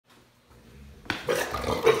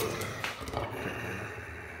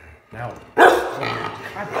out.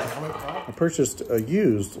 I purchased a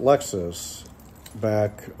used Lexus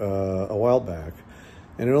back a while back,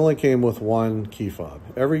 and it only came with one key fob.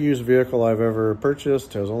 Every used vehicle I've ever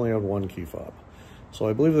purchased has only had one key fob. So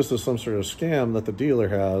I believe this is some sort of scam that the dealer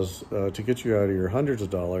has to get you out of your hundreds of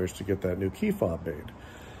dollars to get that new key fob made.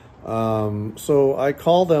 So I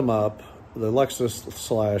called them up, the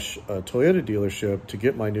Lexus/Toyota dealership, to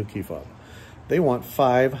get my new key fob. They want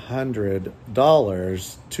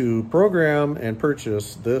 $500 to program and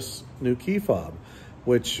purchase this new key fob,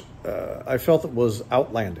 which I felt it was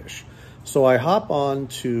outlandish. So I hop on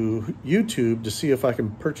to YouTube to see if I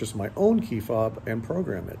can purchase my own key fob and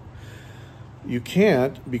program it. You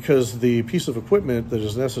can't, because the piece of equipment that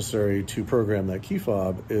is necessary to program that key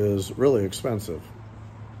fob is really expensive.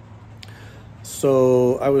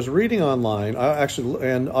 So I was reading online,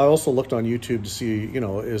 and I also looked on YouTube to see,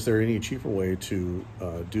 is there any cheaper way to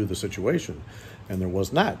do the situation? And there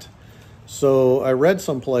was not. So I read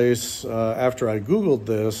someplace after I Googled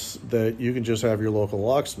this that you can just have your local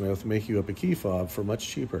locksmith make you up a key fob for much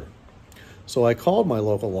cheaper. So I called my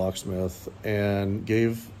local locksmith and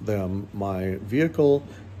gave them my vehicle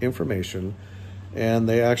information, and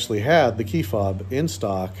they actually had the key fob in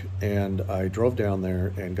stock, and I drove down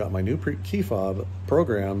there and got my new key fob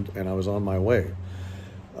programmed, and I was on my way.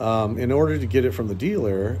 In order to get it from the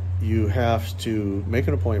dealer, you have to make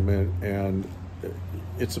an appointment, and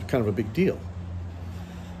it's kind of a big deal.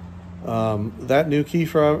 That new key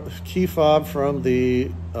fob from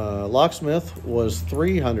the locksmith was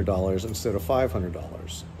 $300 instead of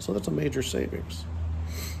 $500. So that's a major savings.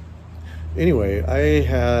 Anyway, I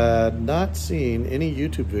had not seen any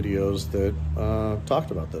YouTube videos that talked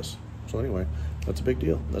about this. So anyway, that's a big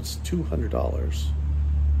deal. That's $200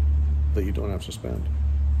 that you don't have to spend.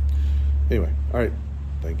 Anyway, all right.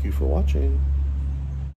 Thank you for watching.